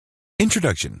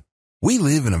Introduction. We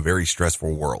live in a very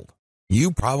stressful world. You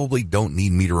probably don't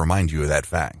need me to remind you of that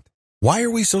fact. Why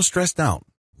are we so stressed out?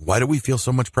 Why do we feel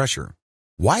so much pressure?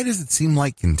 Why does it seem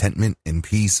like contentment and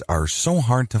peace are so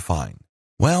hard to find?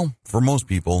 Well, for most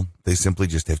people, they simply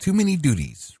just have too many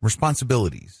duties,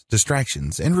 responsibilities,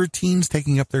 distractions, and routines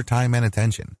taking up their time and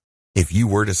attention. If you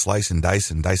were to slice and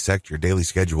dice and dissect your daily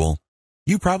schedule,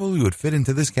 you probably would fit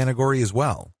into this category as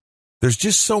well. There's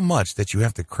just so much that you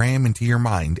have to cram into your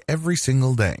mind every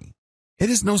single day.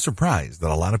 It is no surprise that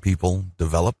a lot of people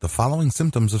develop the following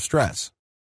symptoms of stress.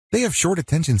 They have short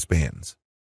attention spans.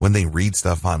 When they read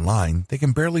stuff online, they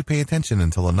can barely pay attention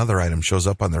until another item shows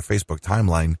up on their Facebook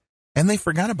timeline, and they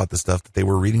forgot about the stuff that they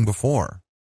were reading before.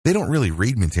 They don't really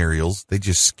read materials, they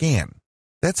just scan.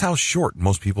 That's how short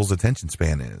most people's attention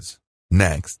span is.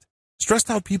 Next, stressed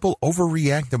out people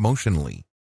overreact emotionally.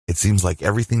 It seems like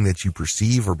everything that you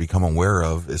perceive or become aware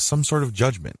of is some sort of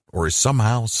judgment or is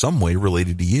somehow, some way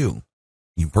related to you.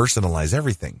 You personalize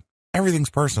everything. Everything's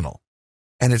personal.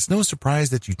 And it's no surprise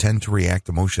that you tend to react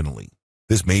emotionally.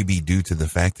 This may be due to the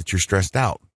fact that you're stressed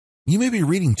out. You may be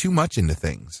reading too much into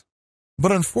things.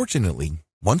 But unfortunately,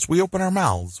 once we open our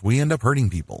mouths, we end up hurting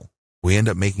people. We end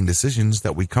up making decisions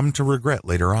that we come to regret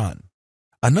later on.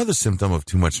 Another symptom of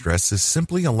too much stress is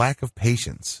simply a lack of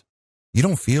patience. You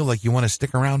don't feel like you want to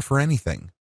stick around for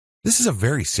anything. This is a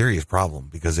very serious problem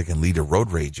because it can lead to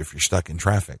road rage if you're stuck in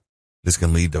traffic. This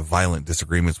can lead to violent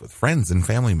disagreements with friends and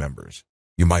family members.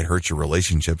 You might hurt your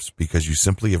relationships because you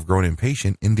simply have grown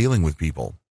impatient in dealing with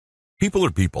people. People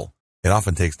are people. It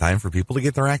often takes time for people to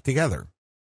get their act together.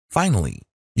 Finally,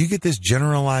 you get this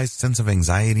generalized sense of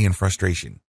anxiety and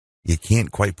frustration. You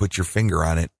can't quite put your finger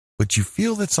on it, but you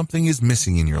feel that something is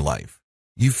missing in your life.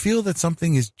 You feel that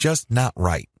something is just not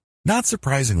right. Not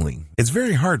surprisingly, it's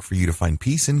very hard for you to find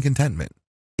peace and contentment.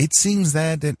 It seems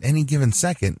that at any given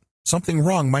second, something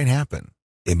wrong might happen.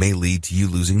 It may lead to you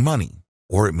losing money,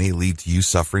 or it may lead to you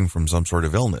suffering from some sort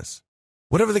of illness.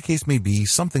 Whatever the case may be,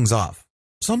 something's off.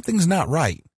 Something's not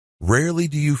right. Rarely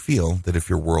do you feel that if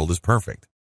your world is perfect.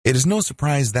 It is no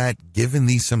surprise that, given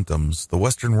these symptoms, the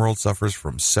Western world suffers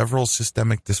from several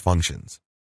systemic dysfunctions.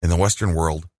 In the Western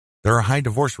world, there are high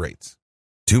divorce rates.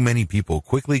 Too many people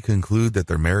quickly conclude that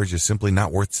their marriage is simply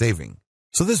not worth saving.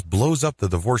 So this blows up the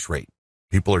divorce rate.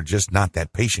 People are just not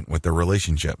that patient with their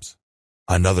relationships.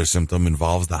 Another symptom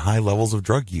involves the high levels of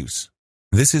drug use.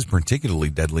 This is particularly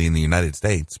deadly in the United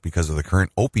States because of the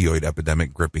current opioid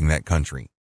epidemic gripping that country.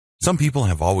 Some people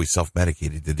have always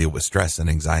self-medicated to deal with stress and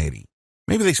anxiety.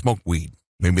 Maybe they smoke weed.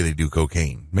 Maybe they do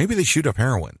cocaine. Maybe they shoot up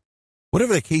heroin.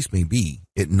 Whatever the case may be,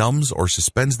 it numbs or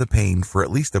suspends the pain for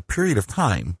at least a period of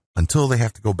time until they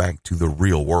have to go back to the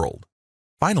real world.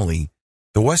 Finally,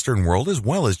 the Western world, as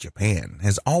well as Japan,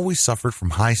 has always suffered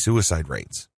from high suicide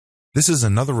rates. This is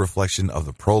another reflection of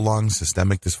the prolonged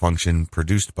systemic dysfunction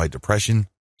produced by depression,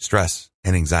 stress,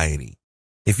 and anxiety.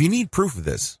 If you need proof of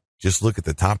this, just look at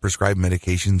the top prescribed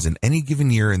medications in any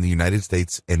given year in the United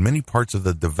States and many parts of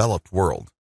the developed world.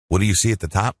 What do you see at the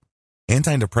top?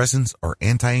 Antidepressants or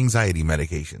anti-anxiety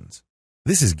medications.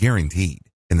 This is guaranteed.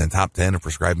 In the top 10 of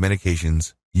prescribed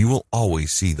medications, you will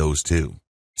always see those too.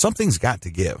 Something's got to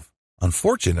give.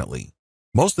 Unfortunately,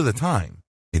 most of the time,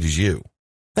 it is you.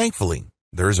 Thankfully,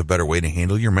 there is a better way to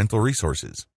handle your mental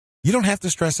resources. You don't have to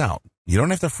stress out. You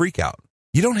don't have to freak out.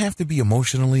 You don't have to be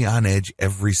emotionally on edge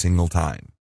every single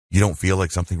time. You don't feel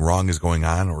like something wrong is going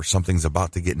on or something's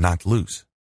about to get knocked loose.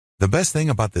 The best thing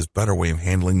about this better way of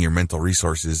handling your mental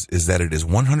resources is that it is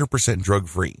 100%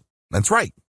 drug-free. That's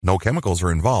right. No chemicals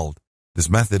are involved. This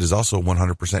method is also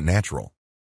 100% natural.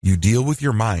 You deal with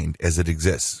your mind as it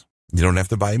exists. You don't have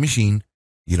to buy a machine.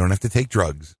 You don't have to take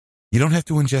drugs. You don't have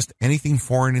to ingest anything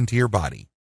foreign into your body.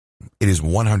 It is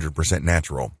 100%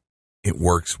 natural. It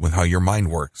works with how your mind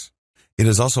works. It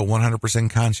is also 100%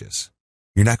 conscious.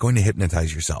 You're not going to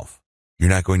hypnotize yourself. You're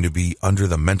not going to be under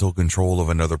the mental control of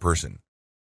another person.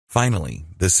 Finally,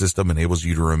 this system enables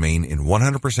you to remain in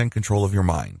 100% control of your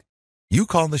mind. You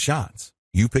call the shots.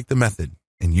 You pick the method,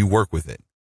 and you work with it.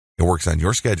 It works on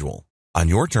your schedule, on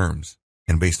your terms,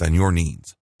 and based on your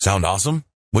needs. Sound awesome?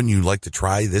 Wouldn't you like to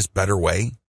try this better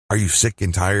way? Are you sick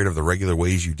and tired of the regular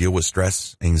ways you deal with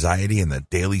stress, anxiety, and the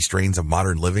daily strains of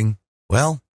modern living?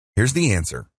 Well, here's the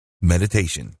answer.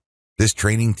 Meditation. This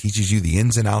training teaches you the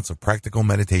ins and outs of practical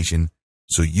meditation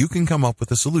so you can come up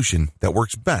with a solution that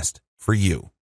works best for you.